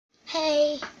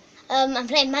I'm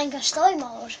playing Minecraft Story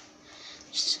Mode.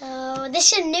 So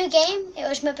this is a new game. It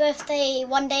was my birthday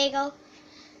 1 day ago.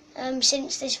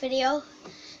 Since this video.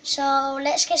 So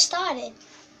let's get started.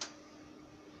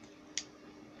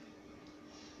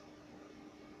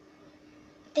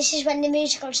 This is when the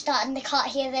music will start and they can't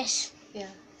hear this. Yeah.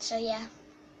 So yeah.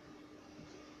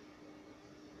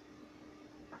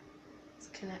 It's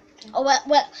connecting. Oh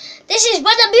well. This is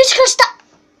when the music will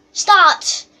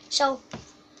starts. So,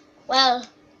 well,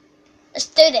 let's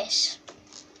do this.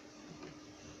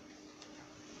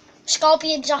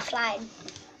 Scorpion's offline.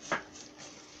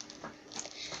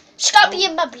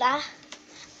 Scorpion bubbler.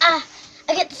 I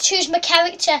get to choose my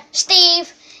character.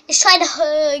 Steve is trying to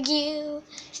hug you.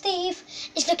 Steve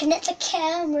is looking at the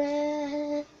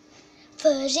camera.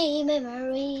 Fuzzy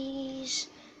memories.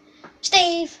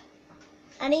 Steve,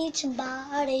 I need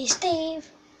somebody. Steve,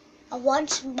 I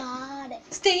want somebody.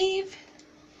 Steve!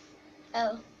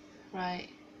 Oh. Right.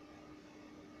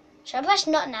 Should I press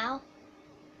not now?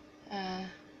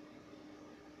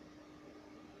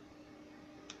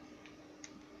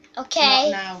 Okay.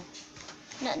 Not now.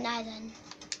 Not now then.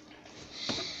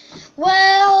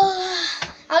 Well,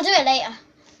 I'll do it later.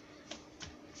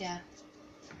 Yeah.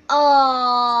 Oh.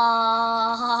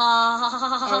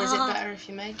 Or is it better if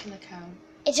you make an account?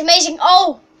 It's amazing.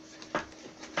 Oh.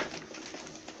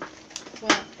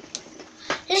 What?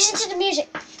 Listen to the music.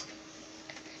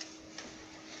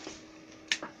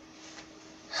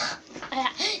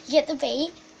 You get the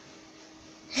beat.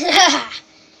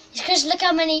 It's because look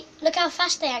how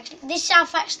fast they actually. This is how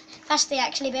fast they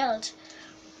actually build.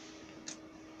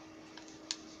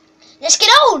 Let's get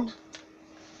on.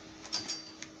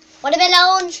 What about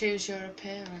on? Choose your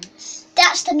appearance.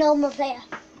 That's the normal player.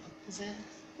 Is it?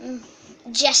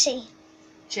 Jesse.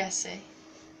 Jesse.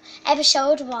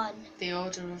 Episode 1. The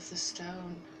Order of the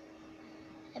Stone.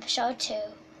 Episode 2.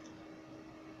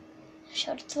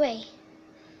 Episode 3.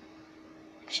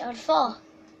 Episode 4.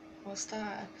 What's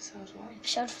that? Episode 1?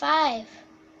 Episode 5.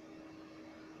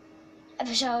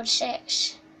 Episode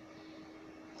 6.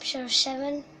 Episode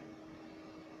 7.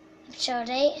 Episode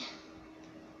 8.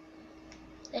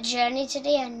 The Journey to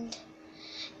the End.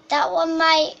 That one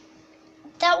might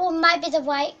be the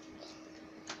white.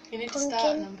 You need Pumpkin. to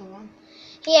start at number 1.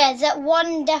 Yeah, that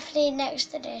one definitely next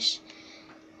to this.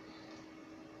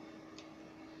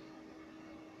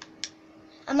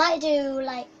 I might do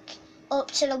like up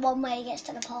to the one where he gets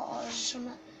to the portals or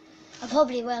something. I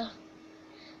probably will.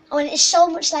 Oh, and it's so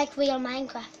much like real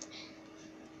Minecraft.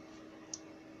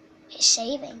 It's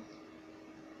saving.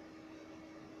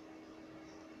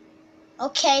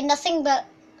 Okay, nothing but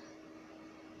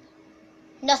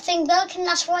can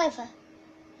last forever.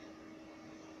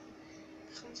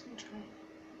 Concentrate.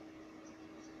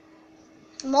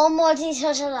 More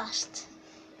details are lost.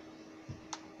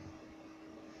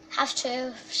 Half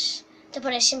truths, to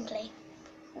put it simply.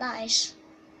 Nice.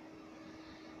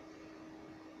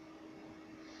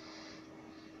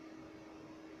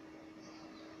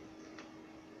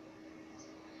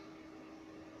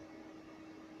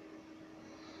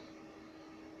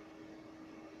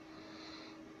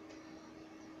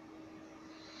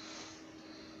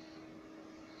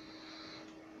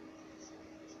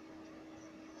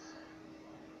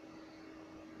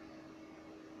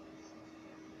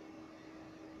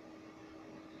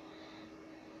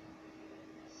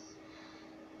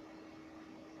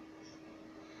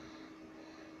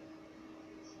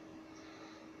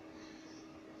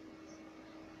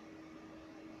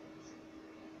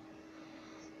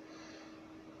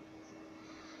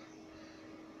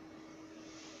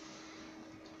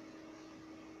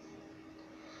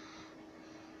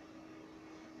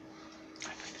 I'm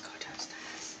going to go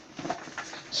downstairs.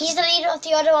 He's the leader of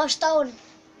the Order of Stone.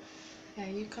 Yeah,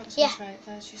 you concentrate.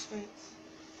 There's your sweets.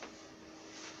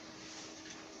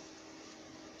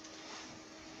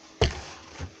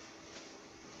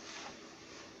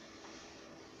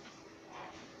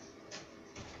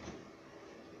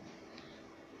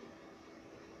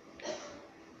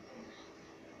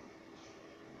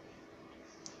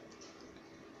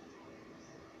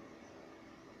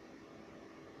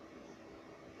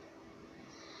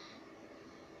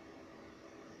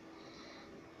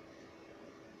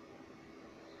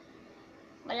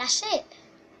 Well, that's it.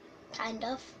 Kind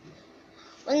of.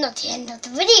 Well, not the end of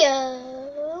the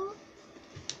video.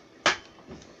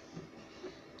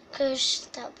 Because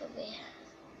that would be...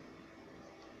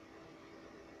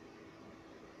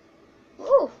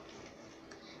 Ooh.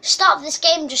 Stop this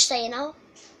game, just so you know.